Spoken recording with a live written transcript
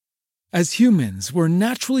As humans, we're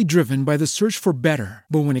naturally driven by the search for better.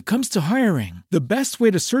 But when it comes to hiring, the best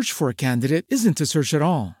way to search for a candidate isn't to search at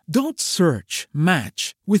all. Don't search,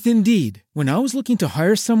 match with Indeed. When I was looking to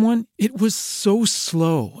hire someone, it was so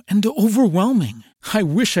slow and overwhelming. I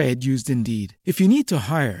wish I had used Indeed. If you need to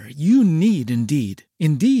hire, you need Indeed.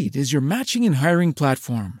 Indeed is your matching and hiring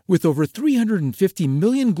platform with over 350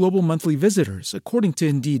 million global monthly visitors, according to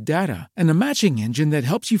Indeed data, and a matching engine that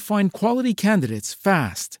helps you find quality candidates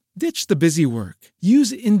fast. Ditch the busy work.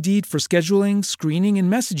 Use Indeed for scheduling, screening,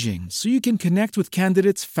 and messaging so you can connect with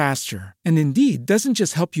candidates faster. And Indeed doesn't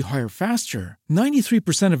just help you hire faster.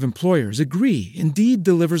 93% of employers agree Indeed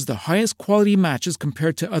delivers the highest quality matches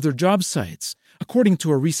compared to other job sites, according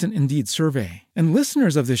to a recent Indeed survey. And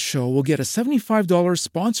listeners of this show will get a $75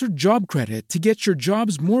 sponsored job credit to get your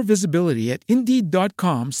jobs more visibility at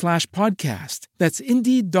Indeed.com/podcast. That's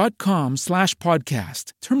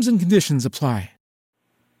Indeed.com/podcast. Terms and conditions apply.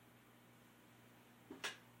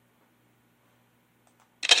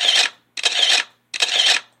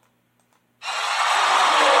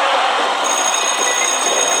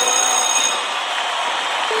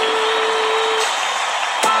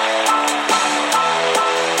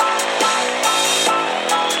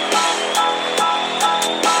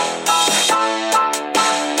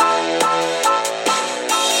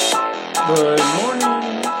 Good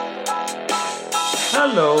morning.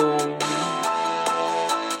 Hello.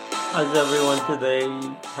 How's everyone today?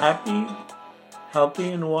 Happy, healthy,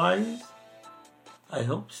 and wise? I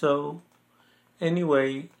hope so.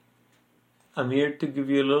 Anyway, I'm here to give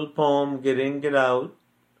you a little poem, get in, get out.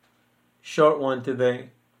 Short one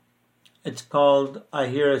today. It's called I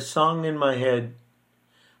Hear a Song in My Head.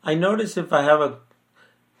 I notice if I have a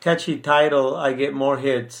catchy title, I get more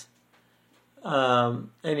hits.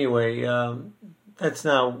 That's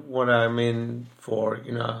not what I'm in for,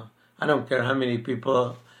 I don't care how many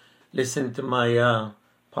people listen to my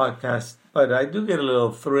podcast, but I do get a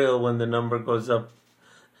little thrill when the number goes up.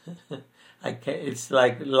 It's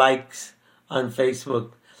like likes on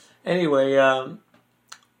Facebook. Anyway, I'm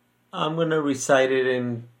going to recite it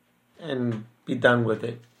and be done with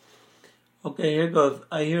it. Okay, here goes.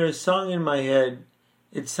 I hear a song in my head.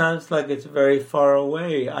 It sounds like it's very far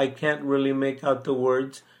away. I can't really make out the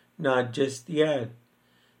words, not just yet.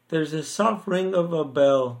 There's a soft ring of a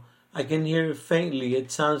bell. I can hear it faintly.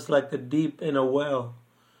 It sounds like a deep in a well.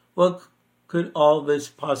 What could all this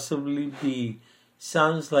possibly be?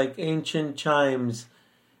 Sounds like ancient chimes.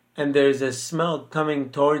 And there's a smell coming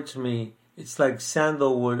towards me. It's like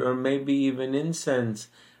sandalwood or maybe even incense.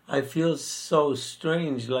 I feel so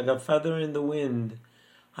strange, like a feather in the wind.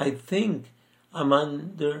 I think I'm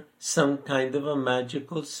under some kind of a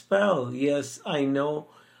magical spell. Yes, I know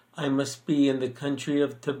I must be in the country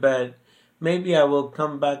of Tibet. Maybe I will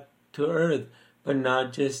come back to Earth, but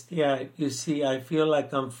not just yet. You see, I feel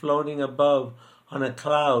like I'm floating above on a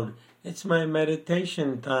cloud. It's my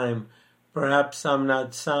meditation time. Perhaps I'm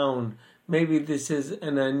not sound. Maybe this is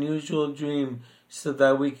an unusual dream so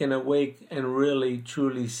that we can awake and really,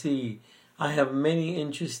 truly see. I have many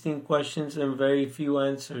interesting questions and very few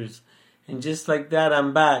answers. And just like that,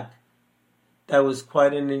 I'm back. That was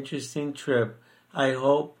quite an interesting trip. I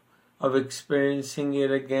hope of experiencing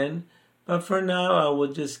it again. But for now, I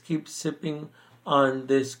will just keep sipping on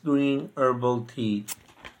this green herbal tea.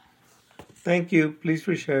 Thank you. Please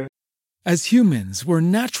reshare. As humans, we're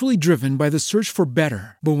naturally driven by the search for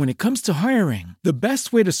better. But when it comes to hiring, the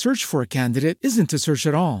best way to search for a candidate isn't to search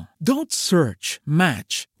at all. Don't search,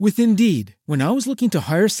 match with Indeed. When I was looking to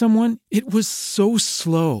hire someone, it was so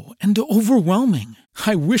slow and overwhelming.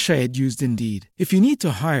 I wish I had used Indeed. If you need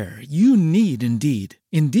to hire, you need Indeed.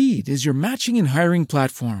 Indeed is your matching and hiring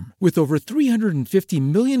platform with over 350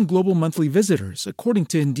 million global monthly visitors, according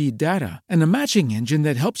to Indeed data, and a matching engine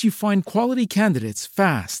that helps you find quality candidates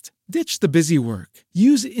fast. Ditch the busy work.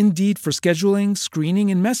 Use Indeed for scheduling, screening,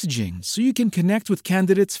 and messaging so you can connect with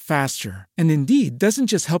candidates faster. And Indeed doesn't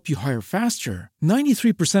just help you hire faster.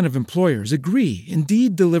 93% of employers agree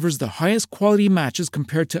Indeed delivers the highest quality matches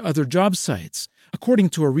compared to other job sites, according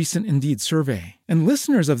to a recent Indeed survey. And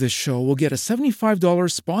listeners of this show will get a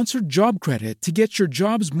 $75 sponsored job credit to get your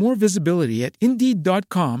jobs more visibility at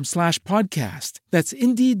Indeed.com/podcast. That's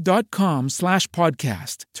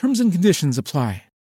Indeed.com/podcast. Terms and conditions apply.